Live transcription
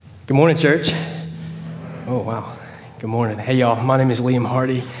Good morning, church. Oh, wow. Good morning. Hey, y'all. My name is Liam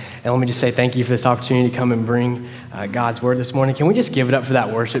Hardy, and let me just say thank you for this opportunity to come and bring God's word this morning. Can we just give it up for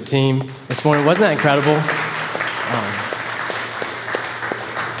that worship team this morning? Wasn't that incredible?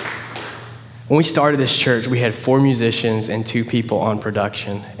 When we started this church, we had 4 musicians and 2 people on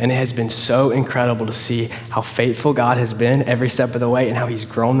production, and it has been so incredible to see how faithful God has been every step of the way and how he's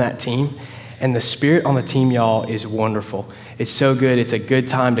grown that team. And the spirit on the team, y'all, is wonderful. It's so good. It's a good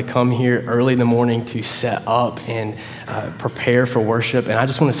time to come here early in the morning to set up and prepare for worship. And I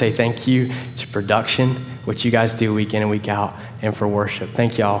just want to say thank you to production, what you guys do week in and week out, and for worship.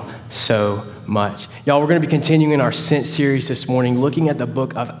 Thank y'all so much. Y'all, we're going to be continuing our Sent series this morning, looking at the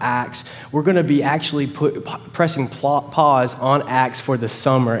book of Acts. We're going to be actually pressing pause on Acts for the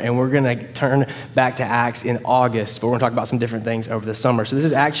summer, and we're going to turn back to Acts in August, but we're going to talk about some different things over the summer. So this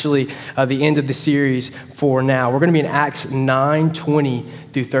is actually the end of the series for now. We're going to be in Acts 9:20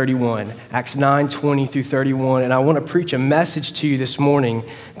 through 31. Acts 9:20 through 31, and I want to preach a message to you this morning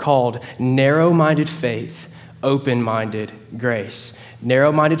called Narrow-Minded Faith, Open-Minded Grace.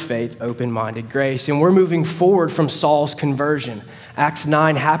 Narrow-minded faith, open-minded grace. And we're moving forward from Saul's conversion. Acts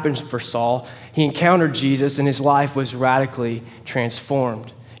 9 happens for Saul. He encountered Jesus and his life was radically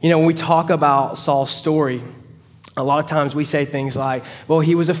transformed. You know, when we talk about Saul's story, a lot of times we say things like, well,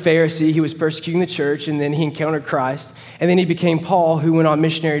 he was a Pharisee, he was persecuting the church, and then he encountered Christ, and then he became Paul, who went on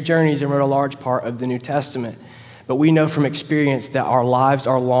missionary journeys and wrote a large part of the New Testament. But we know from experience that our lives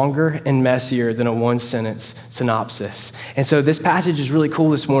are longer and messier than a one-sentence synopsis. And so this passage is really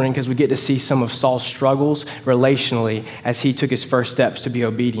cool this morning because we get to see some of Saul's struggles relationally as he took his first steps to be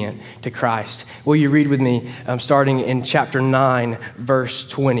obedient to Christ. Will you read with me starting in chapter 9, verse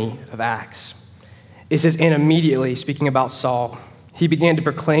 20 of Acts? It says, "And immediately," speaking about Saul, "he began to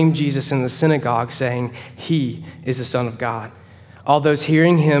proclaim Jesus in the synagogue, saying, 'He is the Son of God.' All those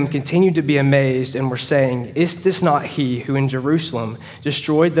hearing him continued to be amazed and were saying, 'Is this not he who in Jerusalem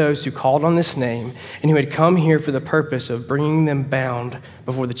destroyed those who called on this name and who had come here for the purpose of bringing them bound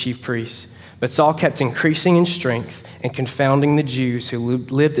before the chief priests?' But Saul kept increasing in strength and confounding the Jews who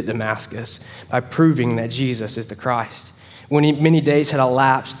lived at Damascus by proving that Jesus is the Christ. When many days had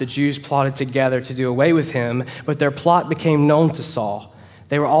elapsed, the Jews plotted together to do away with him, but their plot became known to Saul.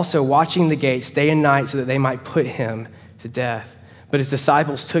 They were also watching the gates day and night so that they might put him to death. But his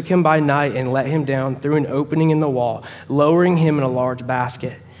disciples took him by night and let him down through an opening in the wall, lowering him in a large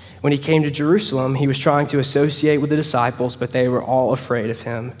basket. When he came to Jerusalem, he was trying to associate with the disciples, but they were all afraid of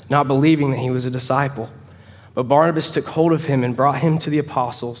him, not believing that he was a disciple. But Barnabas took hold of him and brought him to the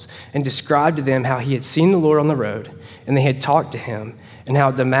apostles and described to them how he had seen the Lord on the road, and they had talked to him, and how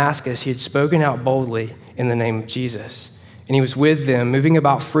at Damascus he had spoken out boldly in the name of Jesus. And he was with them, moving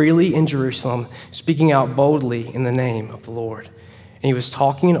about freely in Jerusalem, speaking out boldly in the name of the Lord. And he was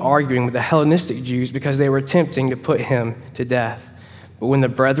talking and arguing with the Hellenistic Jews because they were attempting to put him to death. But when the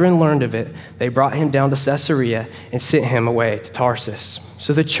brethren learned of it, they brought him down to Caesarea and sent him away to Tarsus.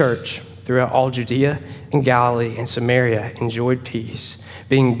 So the church throughout all Judea and Galilee and Samaria enjoyed peace,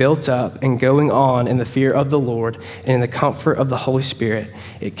 being built up and going on in the fear of the Lord and in the comfort of the Holy Spirit.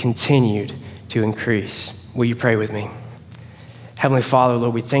 It continued to increase. Will you pray with me? Heavenly Father,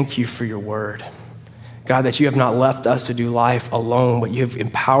 Lord, we thank you for your word. God, that you have not left us to do life alone, but you have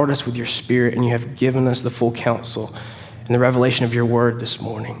empowered us with your Spirit and you have given us the full counsel and the revelation of your word this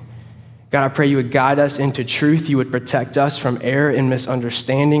morning. God, I pray you would guide us into truth. You would protect us from error and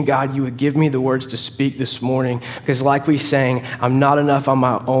misunderstanding. God, you would give me the words to speak this morning because like we sang, I'm not enough on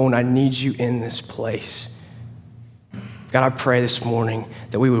my own. I need you in this place. God, I pray this morning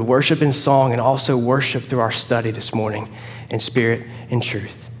that we would worship in song and also worship through our study this morning in spirit and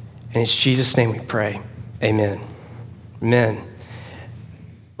truth. And it's Jesus' name we pray. Amen. Amen.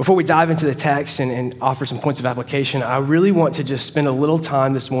 Before we dive into the text and offer some points of application, I really want to just spend a little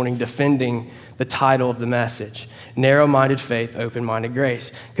time this morning defending the title of the message, Narrow-Minded Faith, Open-Minded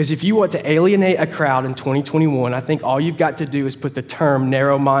Grace. Because if you want to alienate a crowd in 2021, I think all you've got to do is put the term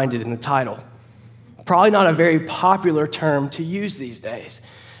narrow-minded in the title. Probably not a very popular term to use these days.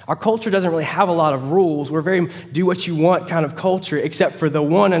 Our culture doesn't really have a lot of rules. We're very do-what-you-want kind of culture, except for the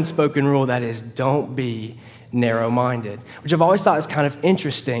one unspoken rule that is don't be narrow-minded, which I've always thought is kind of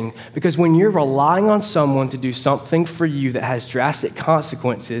interesting because when you're relying on someone to do something for you that has drastic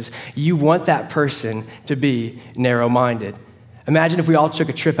consequences, you want that person to be narrow-minded. Imagine if we all took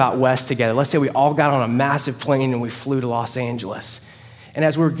a trip out west together. Let's say we all got on a massive plane and we flew to Los Angeles. And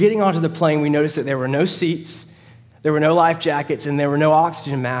as we were getting onto the plane, we noticed that there were no seats, there were no life jackets, and there were no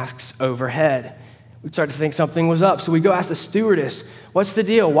oxygen masks overhead. We started to think something was up. So we go ask the stewardess, what's the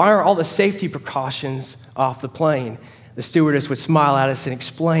deal? Why are all the safety precautions off the plane? the stewardess would smile at us and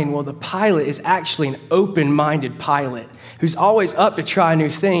explain, well, the pilot is actually an open-minded pilot who's always up to try new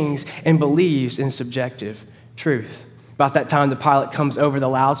things and believes in subjective truth. About that time, the pilot comes over the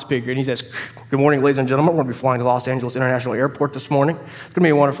loudspeaker and he says, "Good morning, ladies and gentlemen. We're going to be flying to Los Angeles International Airport this morning. It's going to be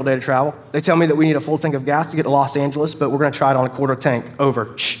a wonderful day to travel. They tell me that we need a full tank of gas to get to Los Angeles, but we're going to try it on a quarter tank. Over."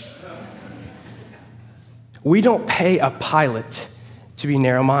 Shh. We don't pay a pilot to be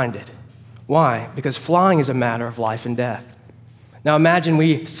narrow-minded. Why? Because flying is a matter of life and death. Now imagine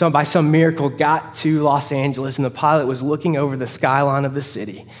by some miracle, got to Los Angeles and the pilot was looking over the skyline of the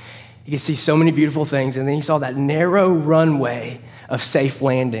city. He could see so many beautiful things, and then he saw that narrow runway of safe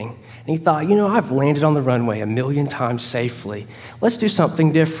landing. And he thought, I've landed on the runway 1,000,000 times safely. Let's do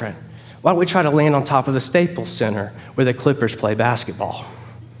something different. Why don't we try to land on top of the Staples Center where the Clippers play basketball?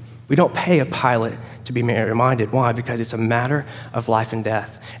 We don't pay a pilot to be narrow-minded. Why? Because it's a matter of life and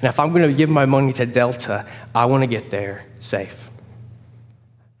death. And if I'm going to give my money to Delta, I want to get there safe.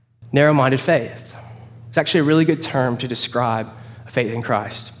 Narrow-minded faith. It's actually a really good term to describe faith in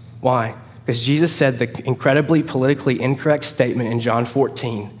Christ. Why? Because Jesus said the incredibly politically incorrect statement in John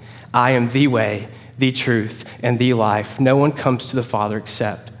 14, "I am the way, the truth, and the life. No one comes to the Father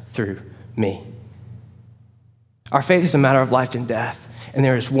except through me." Our faith is a matter of life and death, and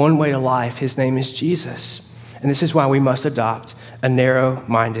there is one way to life. His name is Jesus. And this is why we must adopt a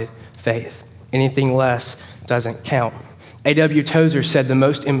narrow-minded faith. Anything less doesn't count. A.W. Tozer said the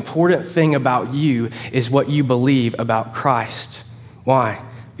most important thing about you is what you believe about Christ. Why?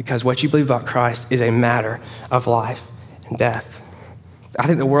 Because what you believe about Christ is a matter of life and death. I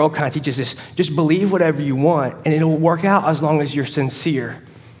think the world kind of teaches this, just believe whatever you want, and it'll work out as long as you're sincere.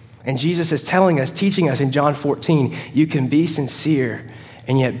 And Jesus is teaching us in John 14, you can be sincere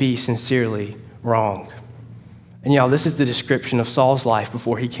and yet be sincerely wrong. And y'all, this is the description of Saul's life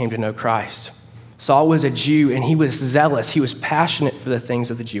before he came to know Christ. Saul was a Jew, and he was zealous. He was passionate for the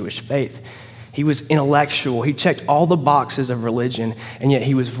things of the Jewish faith. He was intellectual. He checked all the boxes of religion, and yet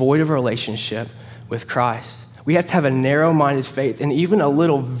he was void of a relationship with Christ. We have to have a narrow-minded faith, and even a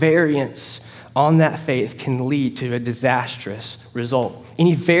little variance on that faith can lead to a disastrous result.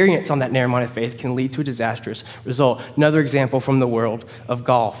 Any variance on that narrow-minded faith can lead to a disastrous result. Another example from the world of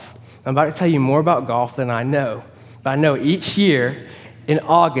golf. I'm about to tell you more about golf than I know, but I know each year in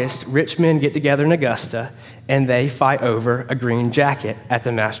August, rich men get together in Augusta, and they fight over a green jacket at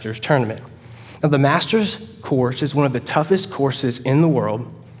the Masters tournament. Now, the Masters course is one of the toughest courses in the world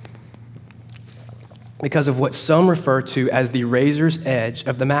because of what some refer to as the razor's edge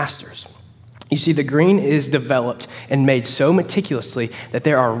of the Masters. You see, the green is developed and made so meticulously that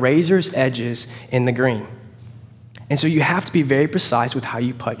there are razor's edges in the green. And so you have to be very precise with how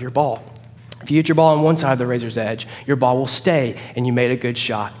you putt your ball. If you hit your ball on one side of the razor's edge, your ball will stay and you made a good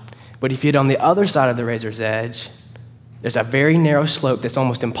shot. But if you hit on the other side of the razor's edge, there's a very narrow slope that's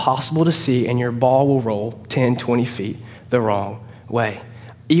almost impossible to see, and your ball will roll 10, 20 feet the wrong way.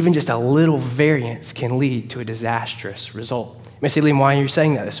 Even just a little variance can lead to a disastrous result. You may say, Liam, why are you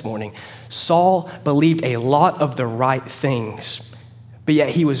saying that this morning? Saul believed a lot of the right things, but yet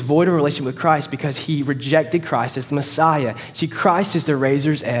he was void of a relationship with Christ because he rejected Christ as the Messiah. See, Christ is the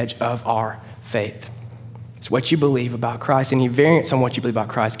razor's edge of our faith. It's what you believe about Christ. Any variance on what you believe about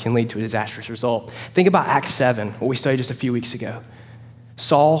Christ can lead to a disastrous result. Think about Acts 7, what we studied just a few weeks ago.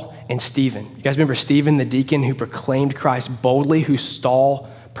 Saul and Stephen. You guys remember Stephen, the deacon who proclaimed Christ boldly, who Saul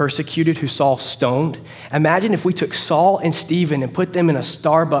persecuted, who Saul stoned? Imagine if we took Saul and Stephen and put them in a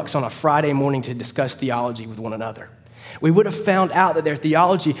Starbucks on a Friday morning to discuss theology with one another. We would have found out that their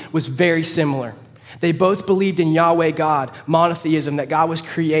theology was very similar. They both believed in Yahweh God, monotheism, that God was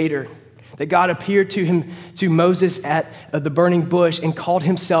creator, that God appeared to Moses at the burning bush and called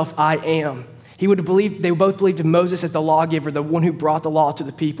himself I am. They both believed in Moses as the lawgiver, the one who brought the law to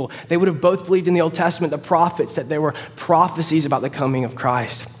the people. They would have both believed in the Old Testament, the prophets, that there were prophecies about the coming of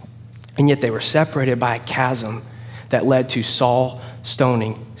Christ. And yet they were separated by a chasm that led to Saul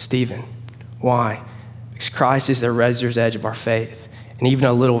stoning Stephen. Why? Because Christ is the razor's edge of our faith. And even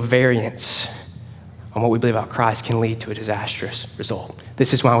a little variance on what we believe about Christ can lead to a disastrous result.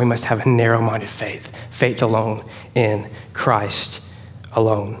 This is why we must have a narrow-minded faith, faith alone in Christ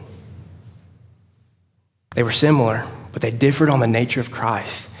alone. They were similar, but they differed on the nature of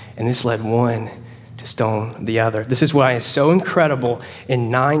Christ, and this led one to stone the other. This is why it's so incredible.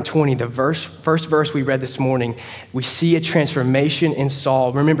 In 9:20, the first verse we read this morning, we see a transformation in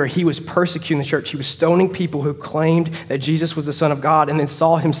Saul. Remember, he was persecuting the church. He was stoning people who claimed that Jesus was the Son of God, and then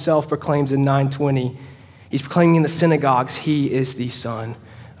Saul himself proclaims in 9:20, he's proclaiming in the synagogues, he is the Son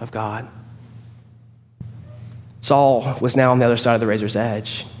of God. Saul was now on the other side of the razor's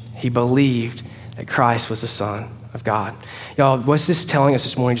edge. He believed that Christ was the Son of God. Y'all, what's this telling us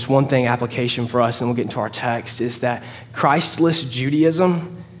this morning? Just one thing, application for us, and we'll get into our text, is that Christless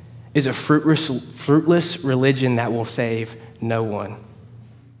Judaism is a fruitless religion that will save no one.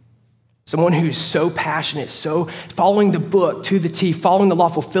 Someone who's so passionate, so following the book to the T, following the law,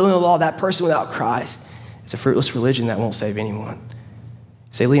 fulfilling the law, that person without Christ, is a fruitless religion that won't save anyone.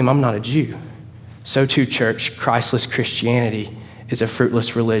 Say, Liam, I'm not a Jew. So too, church, Christless Christianity is a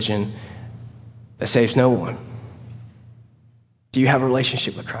fruitless religion that saves no one. Do you have a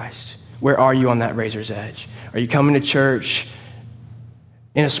relationship with Christ? Where are you on that razor's edge? Are you coming to church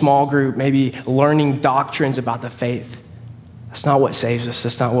in a small group, maybe learning doctrines about the faith? That's not what saves us.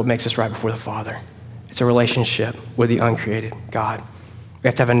 That's not what makes us right before the Father. It's a relationship with the uncreated God. We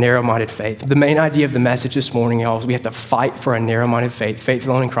have to have a narrow-minded faith. The main idea of the message this morning, y'all, is we have to fight for a narrow-minded faith, faith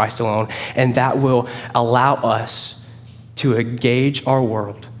alone in Christ alone, and that will allow us to engage our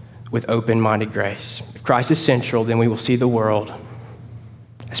world with open-minded grace. If Christ is central, then we will see the world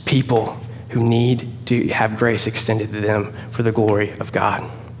as people who need to have grace extended to them for the glory of God.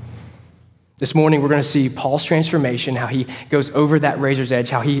 This morning, we're going to see Paul's transformation, how he goes over that razor's edge,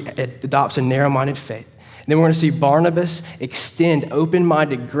 how he adopts a narrow-minded faith. And then we're going to see Barnabas extend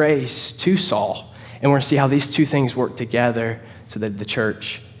open-minded grace to Saul. And we're going to see how these two things work together so that the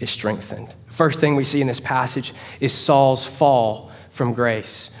church is strengthened. First thing we see in this passage is Saul's fall from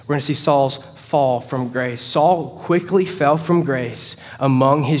grace. We're going to see Saul's fall from grace. Saul quickly fell from grace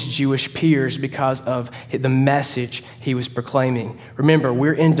among his Jewish peers because of the message he was proclaiming. Remember,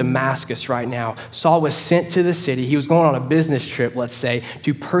 we're in Damascus right now. Saul was sent to the city. He was going on a business trip, let's say,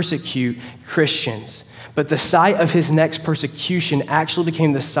 to persecute Christians. But the site of his next persecution actually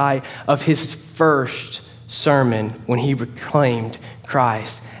became the site of his first sermon when he proclaimed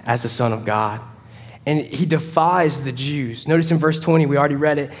Christ as the Son of God. And he defies the Jews. Notice in verse 20, we already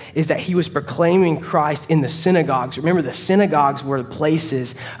read it, is that he was proclaiming Christ in the synagogues. Remember, the synagogues were the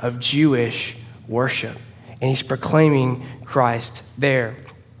places of Jewish worship. And he's proclaiming Christ there.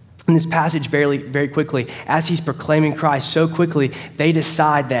 In this passage, very quickly, as he's proclaiming Christ so quickly, they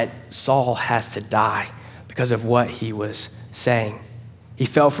decide that Saul has to die because of what he was saying. He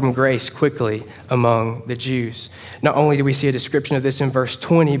fell from grace quickly among the Jews. Not only do we see a description of this in verse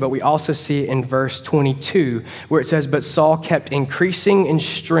 20, but we also see it in verse 22, where it says, "But Saul kept increasing in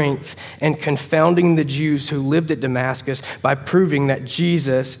strength and confounding the Jews who lived at Damascus by proving that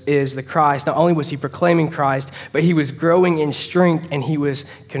Jesus is the Christ." Not only was he proclaiming Christ, but he was growing in strength and he was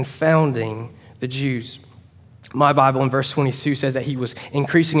confounding the Jews. My Bible in verse 22 says that he was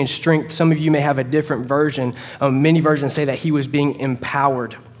increasing in strength. Some of you may have a different version. Many versions say that he was being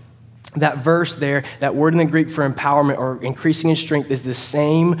empowered. That verse there, that word in the Greek for empowerment or increasing in strength is the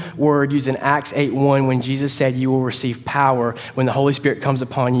same word used in Acts 8:1 when Jesus said, "You will receive power when the Holy Spirit comes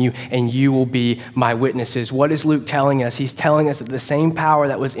upon you and you will be my witnesses." What is Luke telling us? He's telling us that the same power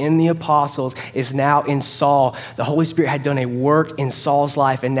that was in the apostles is now in Saul. The Holy Spirit had done a work in Saul's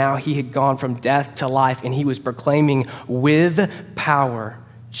life and now he had gone from death to life and he was proclaiming with power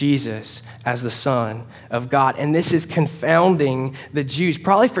Jesus as the Son of God. And this is confounding the Jews.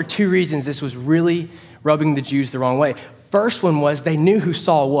 Probably for two reasons this was really rubbing the Jews the wrong way. First one was they knew who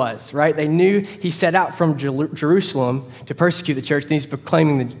Saul was, right? They knew he set out from Jerusalem to persecute the church, and he's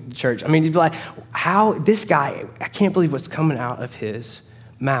proclaiming the church. I mean, you'd be like, how, this guy, I can't believe what's coming out of his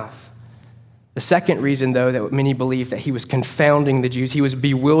mouth. The second reason, though, that many believe that he was confounding the Jews, he was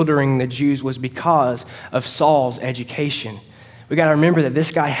bewildering the Jews, was because of Saul's education. We got to remember that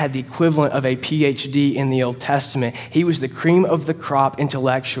this guy had the equivalent of a PhD in the Old Testament. He was the cream of the crop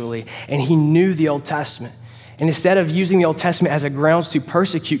intellectually, and he knew the Old Testament. And instead of using the Old Testament as a grounds to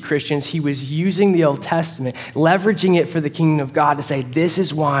persecute Christians, he was using the Old Testament, leveraging it for the kingdom of God to say, this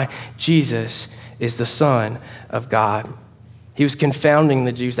is why Jesus is the Son of God. He was confounding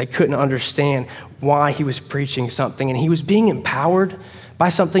the Jews. They couldn't understand why he was preaching something, and he was being empowered by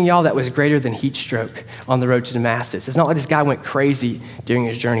something, y'all, that was greater than heat stroke on the road to Damascus. It's not like this guy went crazy during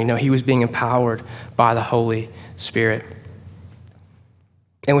his journey. No, he was being empowered by the Holy Spirit.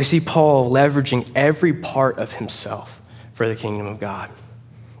 And we see Paul leveraging every part of himself for the kingdom of God.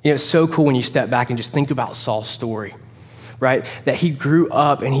 You know, it's so cool when you step back and just think about Saul's story, right? That he grew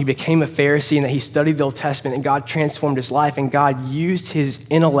up and he became a Pharisee and that he studied the Old Testament and God transformed his life and God used his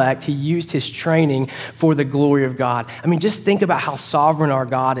intellect, he used his training for the glory of God. I mean, just think about how sovereign our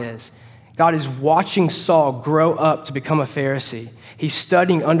God is. God is watching Saul grow up to become a Pharisee. He's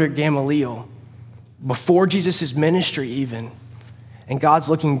studying under Gamaliel before Jesus' ministry even. And God's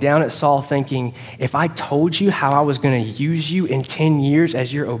looking down at Saul thinking, if I told you how I was going to use you in 10 years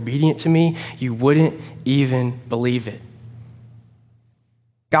as you're obedient to me, you wouldn't even believe it.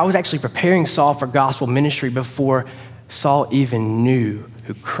 God was actually preparing Saul for gospel ministry before Saul even knew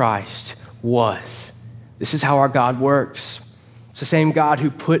who Christ was. This is how our God works. It's the same God who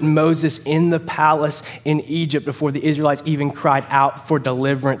put Moses in the palace in Egypt before the Israelites even cried out for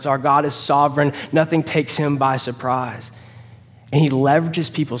deliverance. Our God is sovereign. Nothing takes him by surprise. And he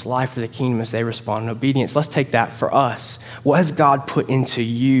leverages people's life for the kingdom as they respond in obedience. Let's take that for us. What has God put into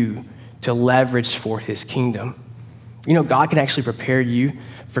you to leverage for his kingdom? You know, God can actually prepare you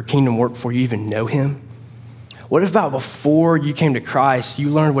for kingdom work before you even know him. What about before you came to Christ, you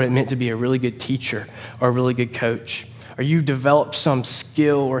learned what it meant to be a really good teacher or a really good coach? Or you developed some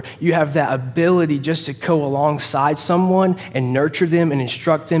skill, or you have that ability just to go alongside someone and nurture them and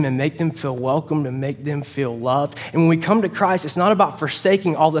instruct them and make them feel welcomed and make them feel loved. And when we come to Christ, it's not about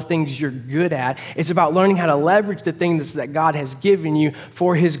forsaking all the things you're good at. It's about learning how to leverage the things that God has given you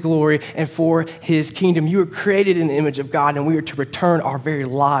for his glory and for his kingdom. You were created in the image of God, and we are to return our very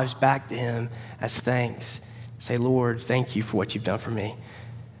lives back to him as thanks. Say, Lord, thank you for what you've done for me.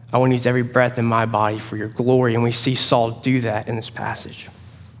 I want to use every breath in my body for your glory. And we see Saul do that in this passage.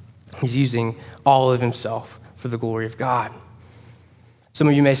 He's using all of himself for the glory of God. Some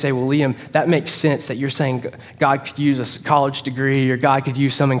of you may say, well, Liam, that makes sense that you're saying God could use a college degree, or God could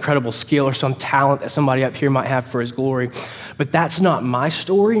use some incredible skill or some talent that somebody up here might have for his glory. But that's not my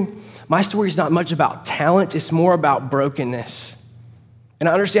story. My story is not much about talent. It's more about brokenness. And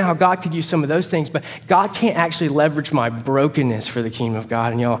I understand how God could use some of those things, but God can't actually leverage my brokenness for the kingdom of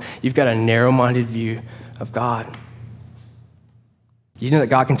God. And y'all, you've got a narrow-minded view of God. You know that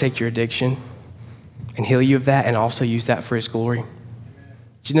God can take your addiction and heal you of that and also use that for his glory?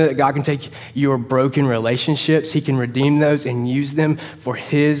 Do you know that God can take your broken relationships, he can redeem those and use them for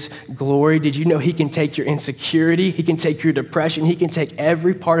his glory? Did you know he can take your insecurity, he can take your depression, he can take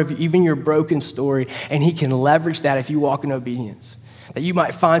every part of you, even your broken story, and he can leverage that if you walk in obedience? That you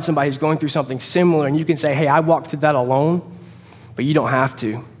might find somebody who's going through something similar and you can say, hey, I walked through that alone, but you don't have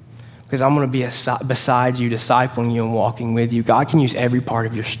to, because I'm going to be beside you, discipling you and walking with you. God can use every part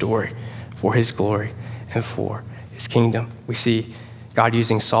of your story for his glory and for his kingdom. We see God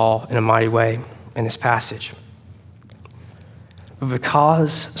using Saul in a mighty way in this passage. But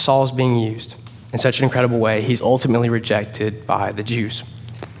because Saul is being used in such an incredible way, he's ultimately rejected by the Jews.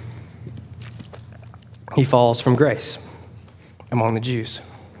 He falls from grace among the Jews.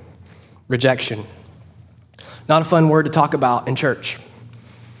 Rejection. Not a fun word to talk about in church,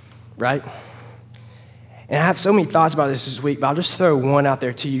 right? And I have so many thoughts about this week, but I'll just throw one out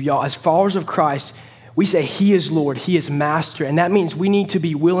there to you. Y'all, as followers of Christ, we say he is Lord, he is master, and that means we need to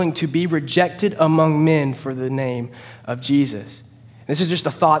be willing to be rejected among men for the name of Jesus. This is just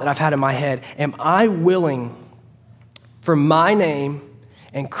a thought that I've had in my head. Am I willing for my name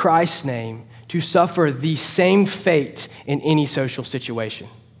and Christ's name to suffer the same fate in any social situation?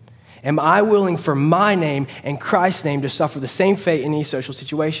 Am I willing for my name and Christ's name to suffer the same fate in any social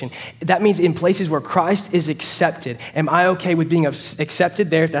situation? That means in places where Christ is accepted, am I okay with being accepted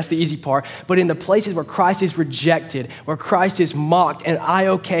there? That's the easy part. But in the places where Christ is rejected, where Christ is mocked, am I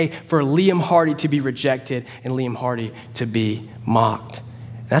okay for Liam Hardy to be rejected and Liam Hardy to be mocked?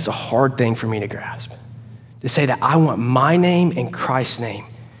 And that's a hard thing for me to grasp. To say that I want my name and Christ's name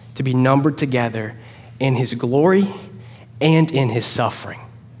to be numbered together in his glory and in his suffering.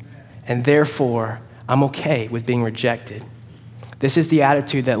 And therefore, I'm okay with being rejected. This is the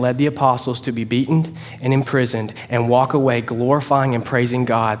attitude that led the apostles to be beaten and imprisoned and walk away glorifying and praising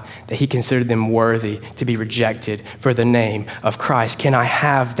God that he considered them worthy to be rejected for the name of Christ. Can I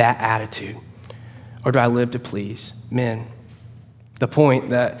have that attitude? Or do I live to please men? The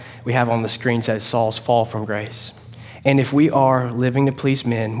point that we have on the screen says Saul's fall from grace. And if we are living to please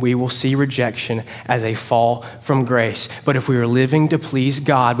men, we will see rejection as a fall from grace. But if we are living to please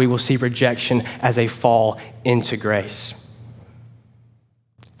God, we will see rejection as a fall into grace.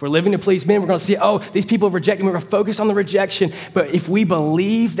 If we're living to please men, we're going to see, oh, these people are rejecting. We're going to focus on the rejection. But if we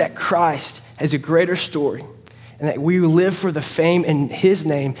believe that Christ has a greater story and that we live for the fame in his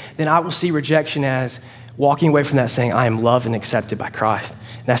name, then I will see rejection as walking away from that saying, I am loved and accepted by Christ.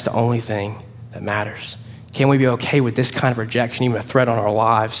 And that's the only thing that matters. Can we be okay with this kind of rejection, even a threat on our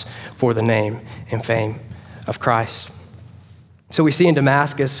lives for the name and fame of Christ? So we see in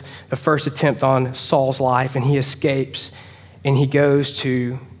Damascus the first attempt on Saul's life, and he escapes and he goes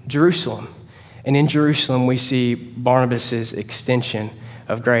to Jerusalem. And in Jerusalem, we see Barnabas' extension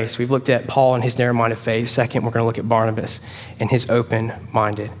of grace. We've looked at Paul and his narrow-minded faith. Second, we're going to look at Barnabas and his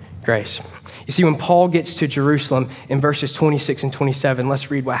open-minded grace. You see, when Paul gets to Jerusalem in verses 26 and 27,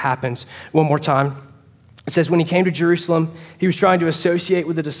 let's read what happens one more time. It says, when he came to Jerusalem, he was trying to associate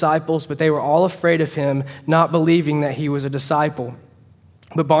with the disciples, but they were all afraid of him, not believing that he was a disciple.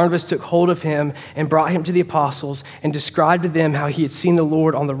 But Barnabas took hold of him and brought him to the apostles and described to them how he had seen the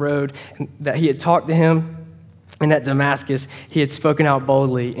Lord on the road, and that he had talked to him, and at Damascus he had spoken out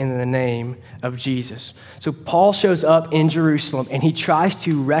boldly in the name of Jesus. So Paul shows up in Jerusalem and he tries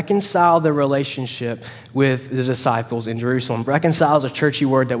to reconcile the relationship with the disciples in Jerusalem. Reconcile is a churchy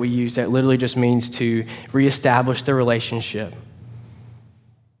word that we use that literally just means to reestablish the relationship.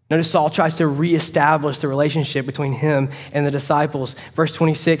 Notice Saul tries to reestablish the relationship between him and the disciples. Verse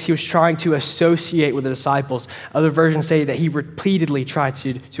 26, he was trying to associate with the disciples. Other versions say that he repeatedly tried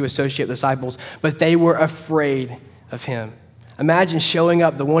to associate with the disciples, but they were afraid of him. Imagine showing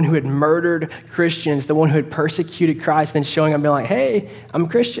up, the one who had murdered Christians, the one who had persecuted Christ, then showing up and being like, hey, I'm a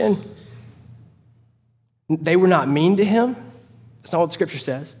Christian. They were not mean to him. That's not what the scripture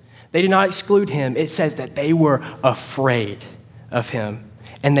says. They did not exclude him. It says that they were afraid of him.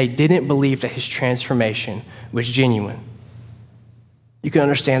 And they didn't believe that his transformation was genuine. You can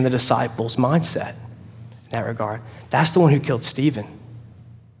understand the disciples' mindset in that regard. That's the one who killed Stephen.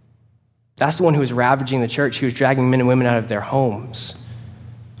 That's the one who was ravaging the church. He was dragging men and women out of their homes.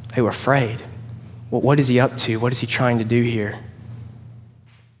 They were afraid. Well, what is he up to? What is he trying to do here?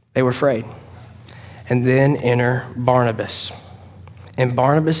 They were afraid. And then enter Barnabas. And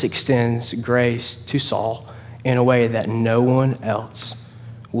Barnabas extends grace to Saul in a way that no one else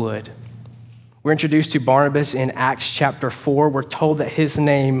would. We're introduced to Barnabas in Acts chapter 4. We're told that his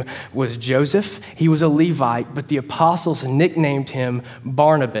name was Joseph. He was a Levite, but the apostles nicknamed him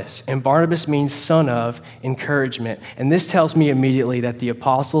Barnabas. And Barnabas means son of encouragement. And this tells me immediately that the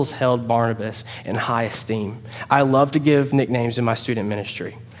apostles held Barnabas in high esteem. I love to give nicknames in my student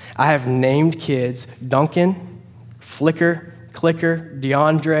ministry. I have named kids Duncan, Flicker, Clicker,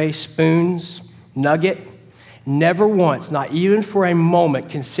 DeAndre, Spoons, Nugget. Never once, not even for a moment,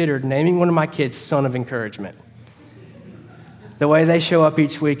 considered naming one of my kids son of encouragement. The way they show up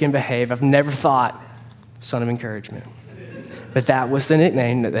each week and behave, I've never thought son of encouragement. But that was the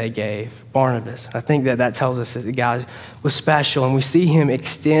nickname that they gave Barnabas. I think that tells us that the guy was special, and we see him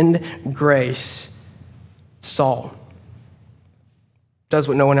extend grace to Saul. Does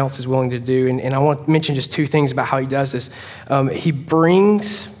what no one else is willing to do. And I want to mention just two things about how he does this. He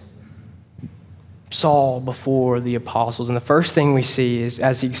brings Saul before the apostles. And the first thing we see is,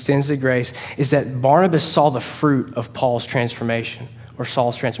 as he extends the grace, is that Barnabas saw the fruit of Paul's transformation, or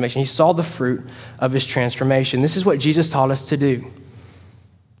Saul's transformation. He saw the fruit of his transformation. This is what Jesus taught us to do.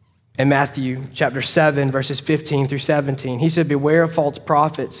 In Matthew chapter 7, verses 15 through 17, he said, beware of false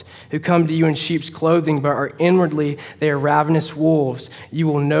prophets who come to you in sheep's clothing, but are inwardly they are ravenous wolves. You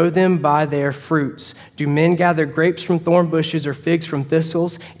will know them by their fruits. Do men gather grapes from thorn bushes or figs from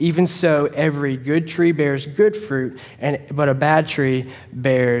thistles? Even so, every good tree bears good fruit, but a bad tree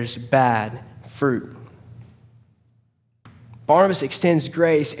bears bad fruit. Barnabas extends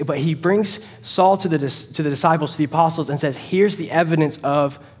grace, but he brings Saul to the disciples, to the apostles, and says, here's the evidence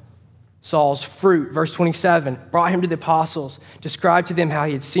of Saul's fruit. Verse 27, brought him to the apostles, described to them how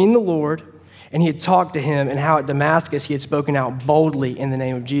he had seen the Lord, and he had talked to him, and how at Damascus he had spoken out boldly in the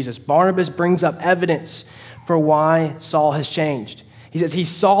name of Jesus. Barnabas brings up evidence for why Saul has changed. He says he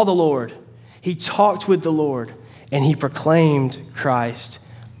saw the Lord, he talked with the Lord, and he proclaimed Christ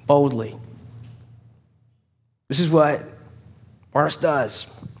boldly. This is what Barnabas does.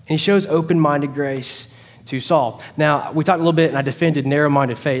 And he shows open-minded grace to Saul. Now, we talked a little bit, and I defended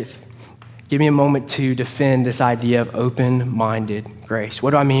narrow-minded faith. Give me a moment to defend this idea of open-minded grace.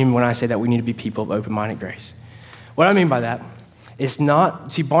 What do I mean when I say that we need to be people of open-minded grace? What I mean by that is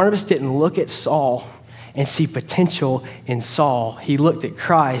Barnabas didn't look at Saul and see potential in Saul. He looked at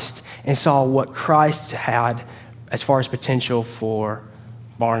Christ and saw what Christ had as far as potential for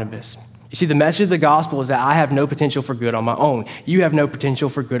Barnabas. You see, the message of the gospel is that I have no potential for good on my own. You have no potential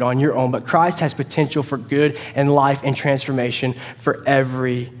for good on your own, but Christ has potential for good and life and transformation for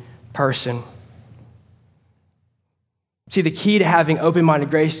every person. See, the key to having open-minded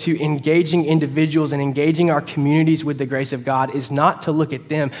grace, to engaging individuals and engaging our communities with the grace of God, is not to look at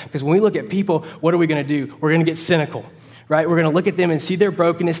them. Because when we look at people, what are we going to do? We're going to get cynical, right? We're going to look at them and see their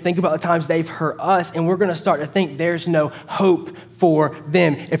brokenness, think about the times they've hurt us, and we're going to start to think there's no hope for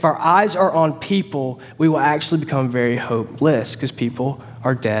them. If our eyes are on people, we will actually become very hopeless, because people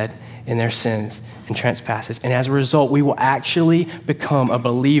are dead in their sins and trespasses. And as a result, we will actually become a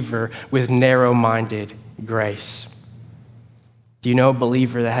believer with narrow-minded grace. Do you know a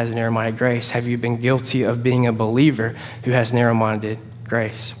believer that has a narrow-minded grace? Have you been guilty of being a believer who has narrow-minded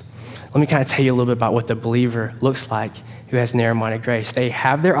grace? Let me kind of tell you a little bit about what the believer looks like who has narrow-minded grace. They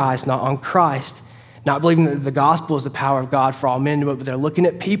have their eyes not on Christ, not believing that the gospel is the power of God for all men, but they're looking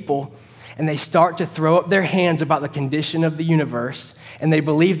at people, and they start to throw up their hands about the condition of the universe, and they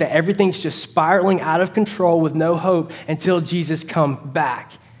believe that everything's just spiraling out of control with no hope until Jesus comes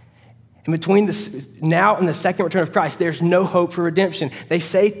back. And between now and the second return of Christ, there's no hope for redemption. They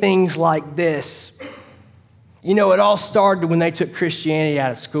say things like this. You know, it all started when they took Christianity out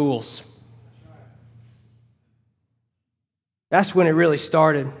of schools. That's when it really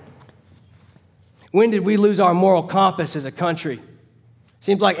started. When did we lose our moral compass as a country?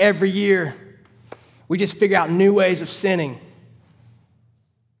 Seems like every year we just figure out new ways of sinning.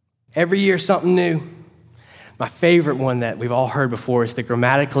 Every year something new. My favorite one that we've all heard before is the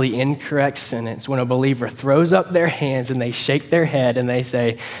grammatically incorrect sentence when a believer throws up their hands and they shake their head and they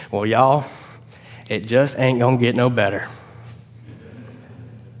say, well, y'all, it just ain't gonna get no better.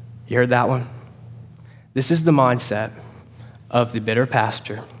 You heard that one? This is the mindset of the bitter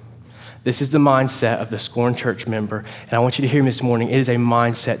pastor. This is the mindset of the scorned church member. And I want you to hear me this morning. It is a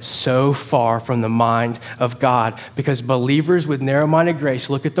mindset so far from the mind of God, because believers with narrow-minded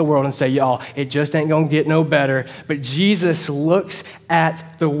grace look at the world and say, y'all, it just ain't gonna get no better. But Jesus looks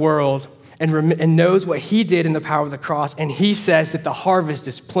at the world and knows what he did in the power of the cross, and he says that the harvest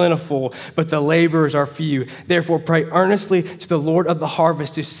is plentiful, but the laborers are few. Therefore, pray earnestly to the Lord of the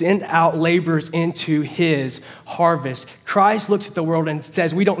harvest to send out laborers into his harvest. Christ looks at the world and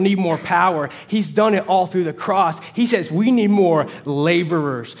says, we don't need more power. He's done it all through the cross. He says, we need more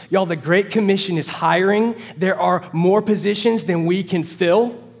laborers. Y'all, the Great Commission is hiring. There are more positions than we can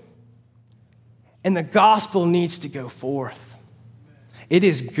fill, and the gospel needs to go forth. It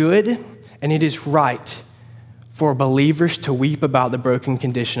is good and it is right for believers to weep about the broken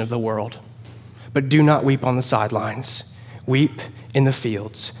condition of the world. But do not weep on the sidelines. Weep in the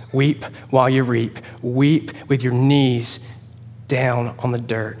fields. Weep while you reap. Weep with your knees down on the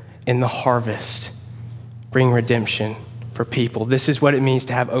dirt in the harvest. Bring redemption for people. This is what it means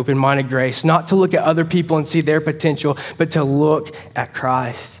to have open-minded grace, not to look at other people and see their potential, but to look at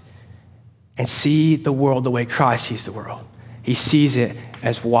Christ and see the world the way Christ sees the world. He sees it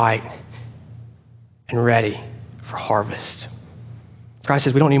as white and ready for harvest. Christ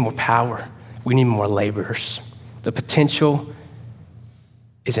says we don't need more power. We need more laborers. The potential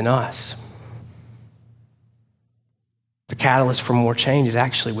is in us. The catalyst for more change is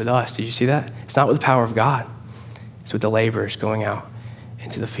actually with us. Did you see that? It's not with the power of God. It's with the laborers going out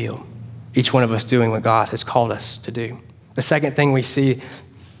into the field. Each one of us doing what God has called us to do. The second thing we see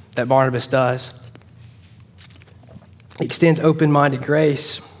that Barnabas does, he extends open-minded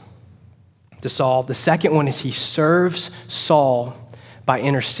grace to Saul. The second one is he serves Saul by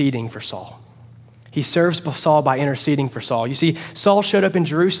interceding for Saul. He serves Saul by interceding for Saul. You see, Saul showed up in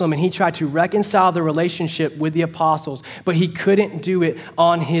Jerusalem and he tried to reconcile the relationship with the apostles, but he couldn't do it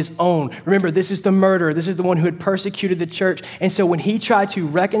on his own. Remember, this is the murderer. This is the one who had persecuted the church. And so when he tried to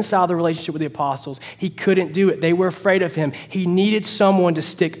reconcile the relationship with the apostles, he couldn't do it. They were afraid of him. He needed someone to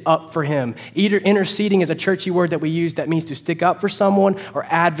stick up for him. Either interceding is a churchy word that we use that means to stick up for someone or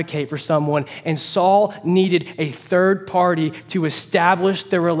advocate for someone. And Saul needed a third party to establish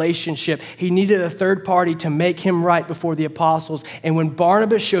the relationship. He needed a third party to make him right before the apostles. And when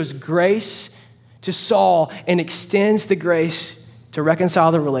Barnabas shows grace to Saul and extends the grace to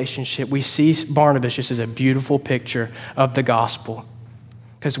reconcile the relationship, we see Barnabas just as a beautiful picture of the gospel.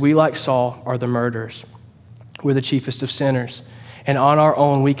 Because we, like Saul, are the murderers. We're the chiefest of sinners. And on our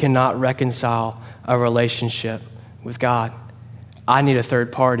own, we cannot reconcile a relationship with God. I need a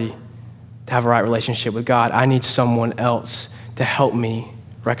third party to have a right relationship with God. I need someone else to help me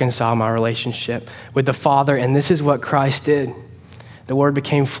reconcile my relationship with the Father. And this is what Christ did. The Word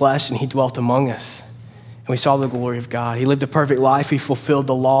became flesh and he dwelt among us. And we saw the glory of God. He lived a perfect life. He fulfilled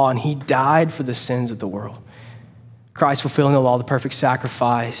the law and he died for the sins of the world. Christ fulfilling the law, the perfect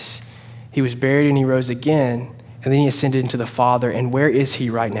sacrifice. He was buried and he rose again. And then he ascended into the Father. And where is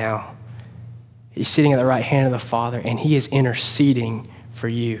he right now? He's sitting at the right hand of the Father and he is interceding for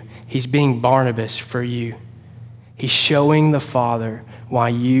you. He's being Barnabas for you. He's showing the Father why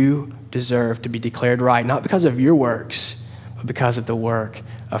you deserve to be declared right, not because of your works, but because of the work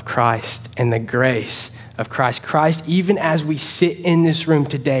of Christ and the grace of Christ. Christ, even as we sit in this room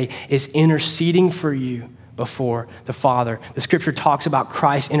today, is interceding for you before the Father. The scripture talks about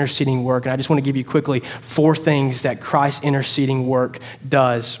Christ's interceding work, and I just want to give you quickly 4 things that Christ's interceding work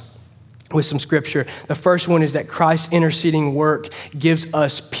does with some scripture. The first one is that Christ's interceding work gives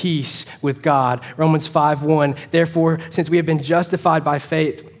us peace with God. Romans 5:1, therefore, since we have been justified by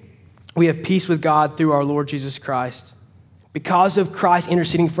faith, we have peace with God through our Lord Jesus Christ. Because of Christ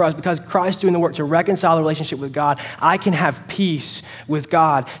interceding for us, because Christ doing the work to reconcile the relationship with God, I can have peace with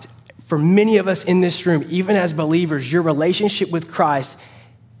God. For many of us in this room, even as believers, your relationship with Christ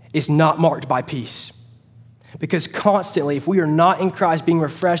is not marked by peace. Because constantly, if we are not in Christ, being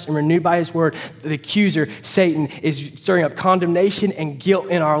refreshed and renewed by his word, the accuser, Satan, is stirring up condemnation and guilt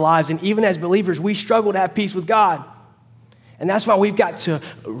in our lives. And even as believers, we struggle to have peace with God. And that's why we've got to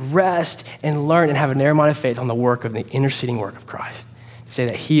rest and learn and have a narrow-minded faith on the interceding work of Christ. Say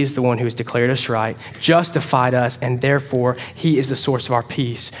that he is the one who has declared us right, justified us, and therefore he is the source of our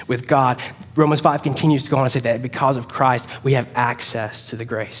peace with God. Romans 5 continues to go on and say that because of Christ, we have access to the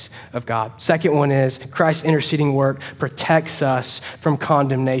grace of God. Second one is Christ's interceding work protects us from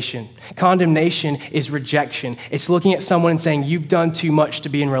condemnation. Condemnation is rejection. It's looking at someone and saying, you've done too much to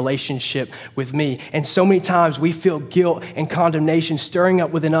be in relationship with me. And so many times we feel guilt and condemnation stirring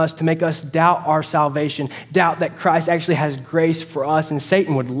up within us to make us doubt our salvation, doubt that Christ actually has grace for us. And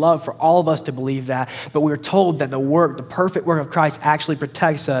Satan would love for all of us to believe that, but we're told that the perfect work of Christ actually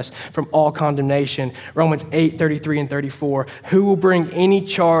protects us from all condemnation. Romans 8:33 and 34, who will bring any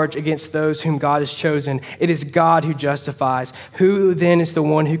charge against those whom God has chosen? It is God who justifies. Who then is the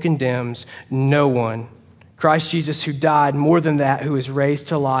one who condemns? No one. Christ Jesus, who died, more than that, who is raised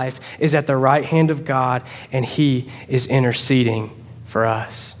to life, is at the right hand of God, and he is interceding for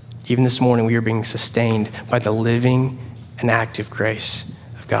us. Even this morning, we are being sustained by the living and active grace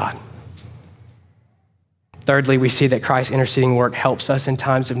of God. Thirdly, we see that Christ's interceding work helps us in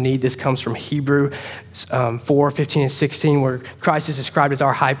times of need. This comes from Hebrews 4:15 and 16, where Christ is described as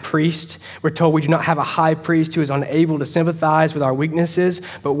our high priest. We're told we do not have a high priest who is unable to sympathize with our weaknesses,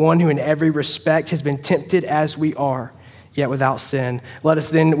 but one who in every respect has been tempted as we are, yet without sin. Let us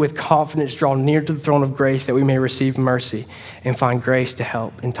then with confidence draw near to the throne of grace that we may receive mercy and find grace to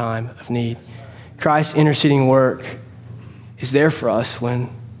help in time of need. Christ's interceding work is there for us when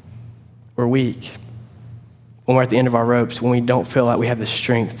we're weak, when we're at the end of our ropes, when we don't feel like we have the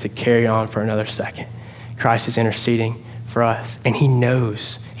strength to carry on for another second. Christ is interceding for us, and he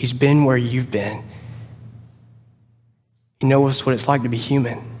knows. He's been where you've been. He knows what it's like to be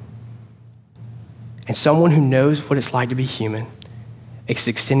human. And someone who knows what it's like to be human is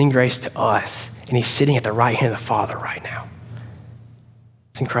extending grace to us, and he's sitting at the right hand of the Father right now.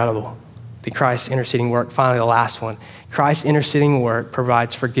 It's incredible. The Christ's interceding work, finally the last one. Christ's interceding work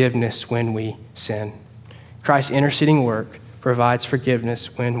provides forgiveness when we sin. Christ's interceding work provides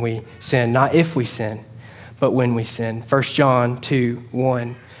forgiveness when we sin, not if we sin, but when we sin. 1 John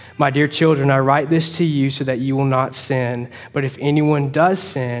 2:1. My dear children, I write this to you so that you will not sin. But if anyone does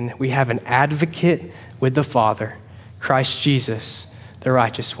sin, we have an advocate with the Father, Christ Jesus, the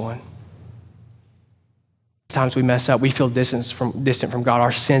righteous one. Times we mess up, we feel distant from God.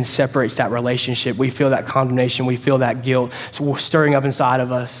 Our sin separates that relationship. We feel that condemnation. We feel that guilt stirring up inside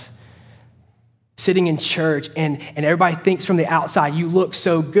of us. Sitting in church and everybody thinks from the outside, you look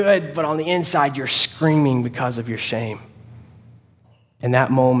so good, but on the inside, you're screaming because of your shame. In that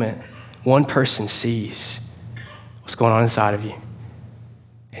moment, one person sees what's going on inside of you.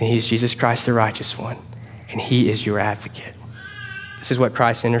 And he's Jesus Christ, the righteous one. And he is your advocate. This is what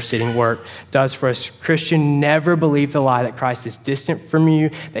Christ's interceding work does for us. Christian, never believe the lie that Christ is distant from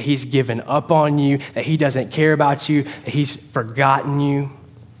you, that he's given up on you, that he doesn't care about you, that he's forgotten you.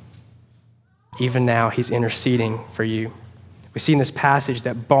 Even now, he's interceding for you. We see in this passage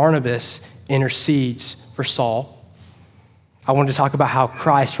that Barnabas intercedes for Saul. I wanted to talk about how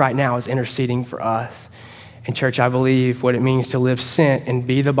Christ right now is interceding for us. And church, I believe what it means to live sent and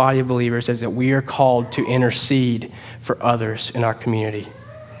be the body of believers is that we are called to intercede for others in our community,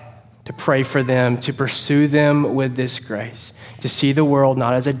 to pray for them, to pursue them with this grace, to see the world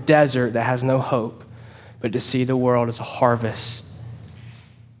not as a desert that has no hope, but to see the world as a harvest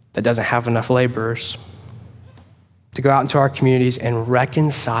that doesn't have enough laborers, to go out into our communities and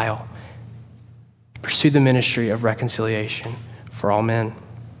reconcile, pursue the ministry of reconciliation for all men.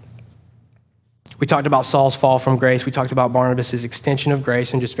 We talked about Saul's fall from grace. We talked about Barnabas' extension of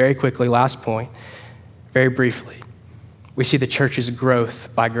grace. And just very quickly, last point, very briefly, we see the church's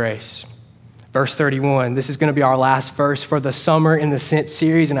growth by grace. Verse 31, this is going to be our last verse for the Summer in the Sent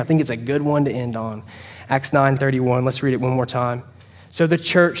series, and I think it's a good one to end on. Acts 9:31, let's read it one more time. So the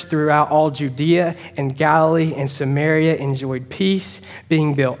church throughout all Judea and Galilee and Samaria enjoyed peace,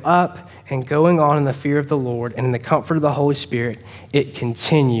 being built up and going on in the fear of the Lord and in the comfort of the Holy Spirit. It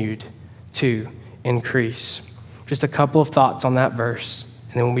continued to increase. Just a couple of thoughts on that verse,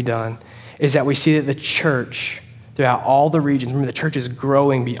 and then we'll be done, is that we see that the church throughout all the regions, remember the church is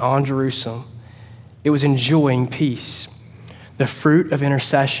growing beyond Jerusalem, it was enjoying peace. The fruit of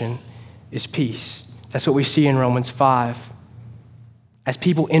intercession is peace. That's what we see in Romans 5. As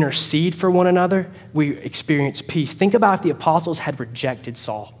people intercede for one another, we experience peace. Think about if the apostles had rejected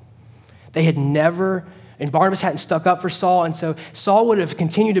Saul. They had never And Barnabas hadn't stuck up for Saul, and so Saul would have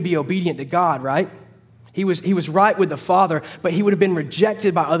continued to be obedient to God, right? He was right with the Father, but he would have been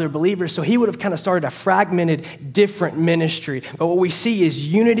rejected by other believers, so he would have kind of started a fragmented, different ministry. But what we see is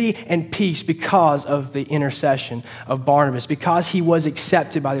unity and peace because of the intercession of Barnabas, because he was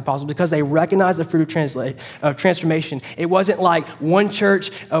accepted by the apostles, because they recognized the fruit of transformation. It wasn't like one church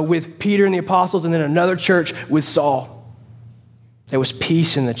with Peter and the apostles and then another church with Saul. There was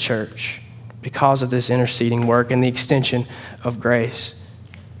peace in the church because of this interceding work and the extension of grace.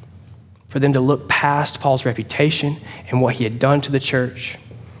 For them to look past Paul's reputation and what he had done to the church,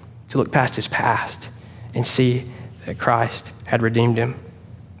 to look past his past and see that Christ had redeemed him.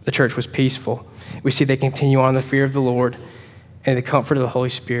 The church was peaceful. We see they continue on in the fear of the Lord and the comfort of the Holy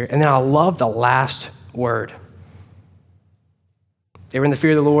Spirit. And then I love the last word. They were in the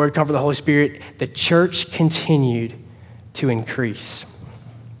fear of the Lord, comfort of the Holy Spirit. The church continued to increase.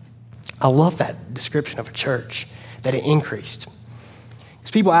 I love that description of a church, that it increased. Because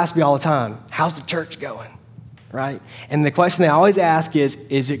people ask me all the time, how's the church going, right? And the question they always ask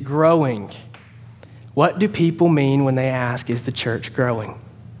is it growing? What do people mean when they ask, is the church growing?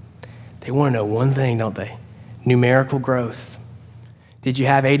 They want to know one thing, don't they? Numerical growth. Did you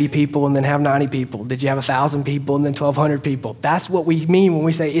have 80 people and then have 90 people? Did you have 1,000 people and then 1,200 people? That's what we mean when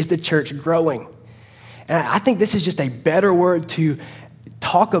we say, is the church growing? And I think this is just a better word to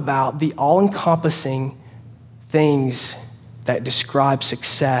talk about the all-encompassing things that describe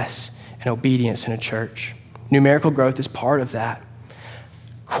success and obedience in a church. Numerical growth is part of that.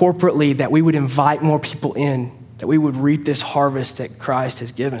 Corporately, that we would invite more people in, that we would reap this harvest that Christ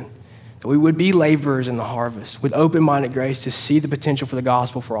has given, that we would be laborers in the harvest with open-minded grace to see the potential for the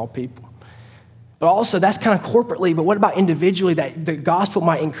gospel for all people. But also, that's kind of corporately, but what about individually, that the gospel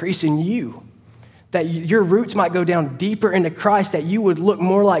might increase in you? That your roots might go down deeper into Christ, that you would look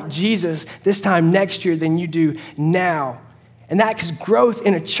more like Jesus this time next year than you do now. And that's growth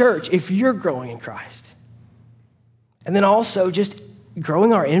in a church if you're growing in Christ. And then also just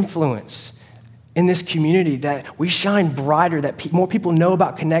growing our influence in this community, that we shine brighter, that more people know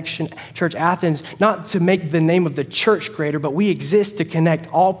about Connection Church Athens, not to make the name of the church greater, but we exist to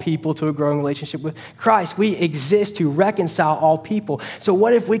connect all people to a growing relationship with Christ. We exist to reconcile all people. So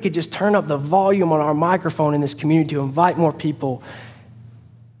what if we could just turn up the volume on our microphone in this community to invite more people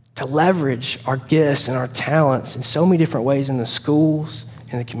to leverage our gifts and our talents in so many different ways in the schools,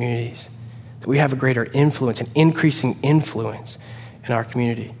 in the communities, that we have a greater influence, an increasing influence in our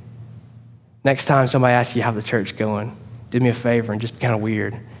community. Next time somebody asks you how the church going, do me a favor and just be kind of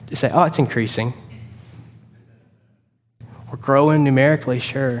weird. Just say, oh, it's increasing. We're growing numerically,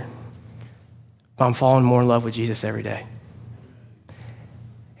 sure, but I'm falling more in love with Jesus every day.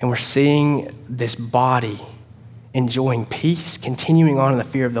 And we're seeing this body enjoying peace, continuing on in the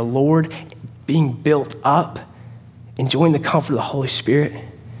fear of the Lord, being built up, enjoying the comfort of the Holy Spirit.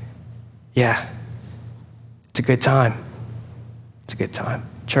 Yeah, it's a good time. It's a good time.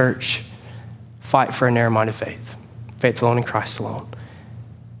 Church, fight for a narrow-minded faith, faith alone in Christ alone.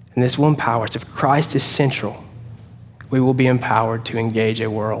 And this will empower us. If Christ is central, we will be empowered to engage a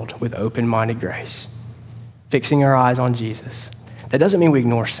world with open-minded grace, fixing our eyes on Jesus. That doesn't mean we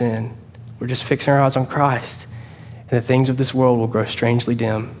ignore sin. We're just fixing our eyes on Christ. And the things of this world will grow strangely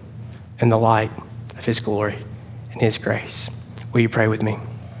dim in the light of his glory and his grace. Will you pray with me?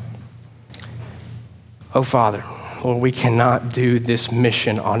 Oh, Father, Lord, we cannot do this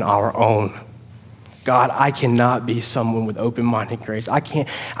mission on our own. God, I cannot be someone with open-minded grace. I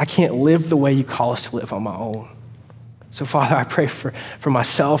can't live the way you call us to live on my own. So, Father, I pray for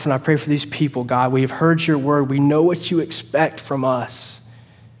myself and I pray for these people, God. We have heard your word. We know what you expect from us.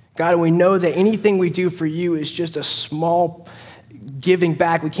 God, we know that anything we do for you is just a small giving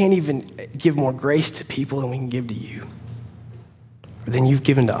back. We can't even give more grace to people than we can give to you, or than you've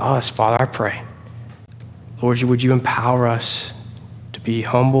given to us. Father, I pray, Lord, would you empower us to be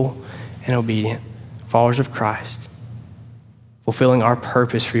humble and obedient followers of Christ, fulfilling our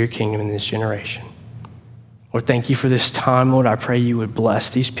purpose for your kingdom in this generation. Lord, thank you for this time. Lord, I pray you would bless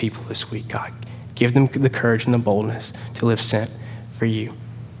these people this week, God. Give them the courage and the boldness to live sent for you.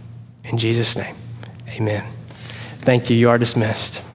 In Jesus' name, amen. Thank you. You are dismissed.